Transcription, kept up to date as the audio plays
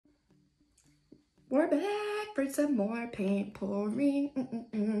We're back for some more paint pouring.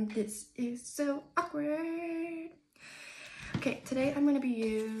 This is so awkward. Okay, today I'm going to be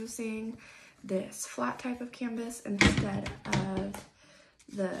using this flat type of canvas instead of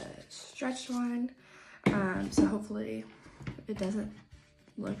the stretched one. So hopefully it doesn't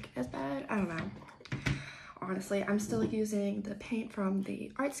look as bad. I don't know. Honestly, I'm still using the paint from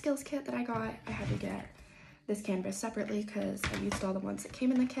the art skills kit that I got. I had to get this canvas separately because I used all the ones that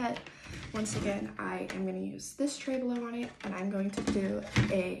came in the kit. Once again, I am going to use this tray below on it, and I'm going to do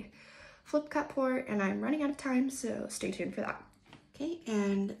a flip cut pour, and I'm running out of time, so stay tuned for that. Okay,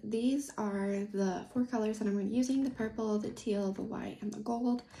 and these are the 4 colors that I'm going to be using: the purple, the teal, the white, and the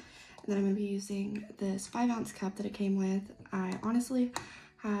gold. And then I'm going to be using this 5-ounce cup that it came with. I honestly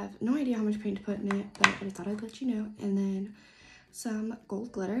have no idea how much paint to put in it, but I just thought I'd let you know. And then some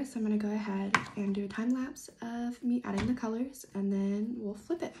gold glitter. So I'm going to go ahead and do a time lapse of me adding the colors, and then we'll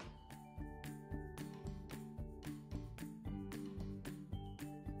flip it.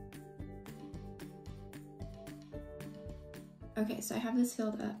 Okay, so I have this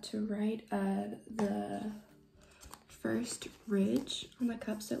filled up to right of the first ridge on the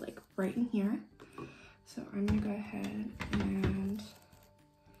cup, so like right in here. So I'm gonna go ahead and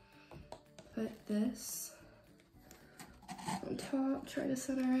put this on top, try to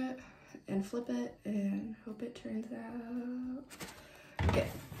center it, and flip it, and hope it turns out good.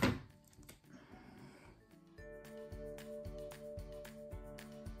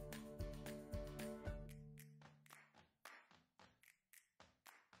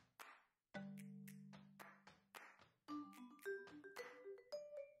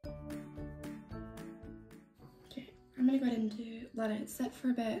 Okay, I'm gonna go ahead and let it sit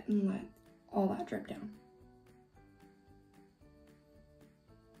for a bit and let all that drip down.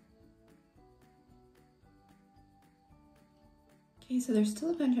 Okay, so there's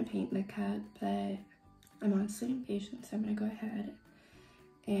still a bunch of paint in the cup, but I'm honestly impatient, so I'm gonna go ahead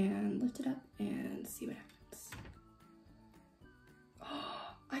and lift it up and see what happens.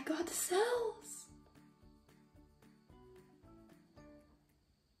 Oh, I got the cells!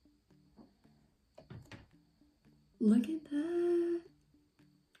 Look at that!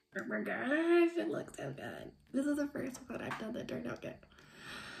 Oh my gosh, it looks so good. This is the first one I've done that turned out good.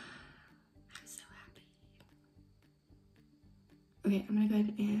 I'm so happy. Okay, I'm gonna go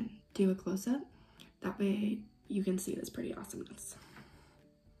ahead and do a close-up. That way you can see this pretty awesomeness.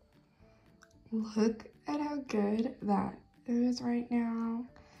 Look at how good that is right now.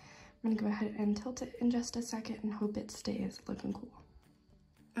 I'm gonna go ahead and tilt it in just a second and hope it stays looking cool.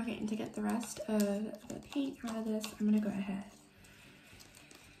 Okay, and to get the rest of the paint out of this, I'm gonna go ahead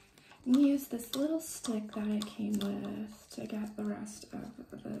and use this little stick that it came with to get the rest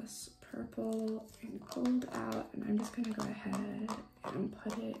of this purple and gold out, and I'm just gonna go ahead and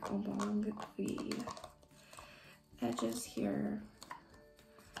put it along the edges here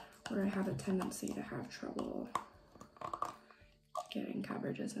where I have a tendency to have trouble getting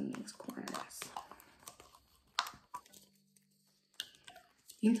coverages in these corners.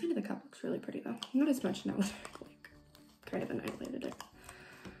 The inside of the cup looks really pretty though. Not as much now that I've like kind of annihilated it.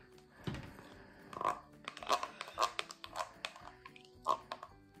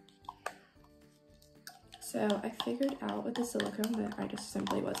 So I figured out with the silicone that I just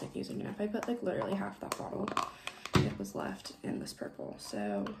simply wasn't using enough. I put like literally half that bottle that was left in this purple,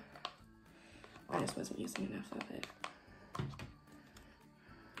 so I just wasn't using enough of it.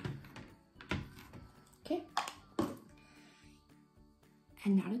 Okay.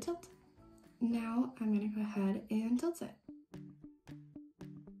 And now to tilt. Now I'm gonna go ahead and tilt it.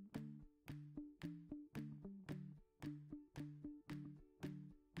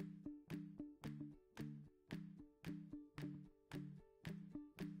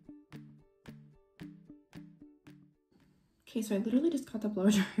 Okay, so I literally just got the blow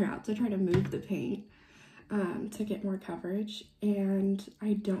dryer out to try to move the paint to get more coverage, and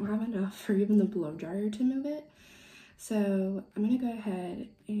I don't have enough for even the blow dryer to move it. So I'm gonna go ahead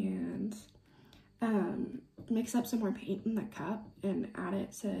and mix up some more paint in the cup and add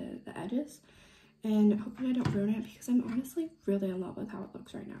it to the edges, and hopefully I don't ruin it because I'm honestly really in love with how it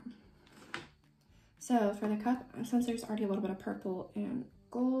looks right now. So for the cup, since there's already a little bit of purple and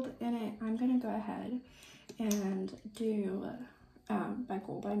gold in it, I'm gonna go ahead and do, by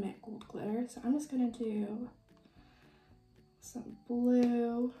gold I meant gold glitter. So I'm just gonna do some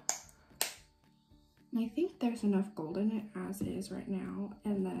blue. And I think there's enough gold in it as is right now,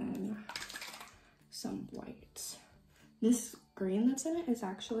 and then some white. This green that's in it is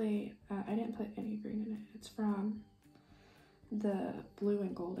actually, I didn't put any green in it. It's from the blue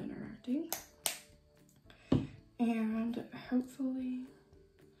and gold interacting. And hopefully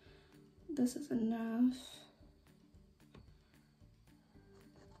this is enough.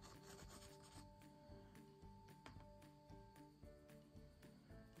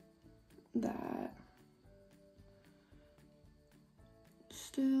 That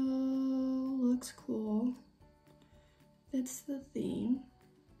still looks cool. Fits the theme.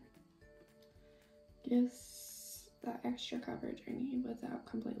 Gives that extra coverage I need without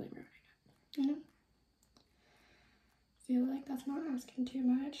completely ruining it, you know? Feel like that's not asking too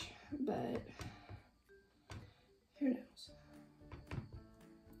much, but who knows?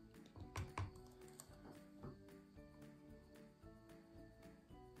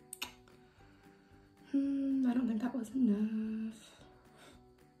 I don't think that was enough.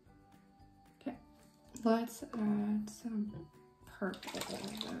 Okay, let's add some purple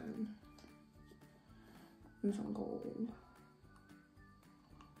then. And some gold.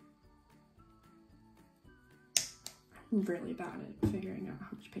 I'm really bad at figuring out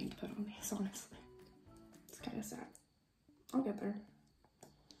how much paint to put on these, honestly. It's kind of sad. I'll get there.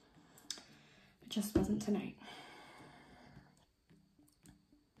 It just wasn't tonight.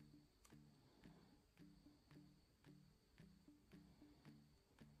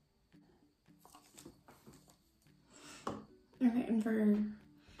 Okay, and for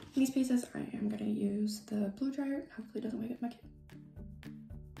these pieces, I am going to use the blow dryer. Hopefully it doesn't wake up my kid.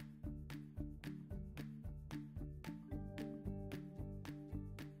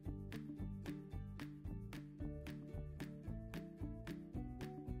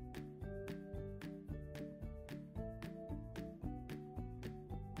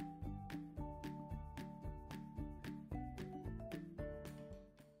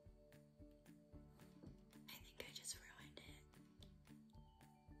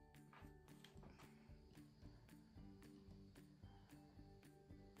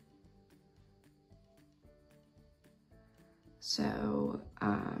 So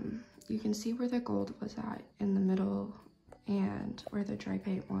you can see where the gold was at in the middle and where the dry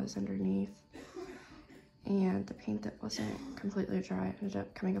paint was underneath. And the paint that wasn't completely dry ended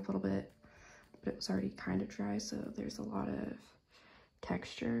up coming up a little bit, but it was already kind of dry, so there's a lot of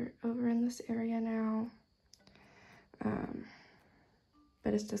texture over in this area now.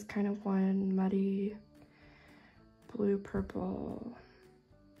 But it's just kind of one muddy blue-purple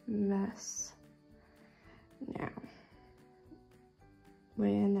mess now.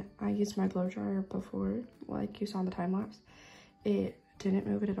 When I used my blow dryer before, like you saw in the time lapse, it didn't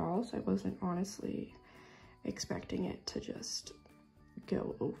move it at all, so I wasn't honestly expecting it to just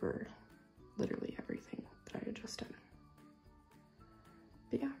go over literally everything that I had just done.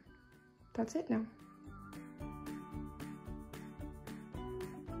 But yeah, that's it now.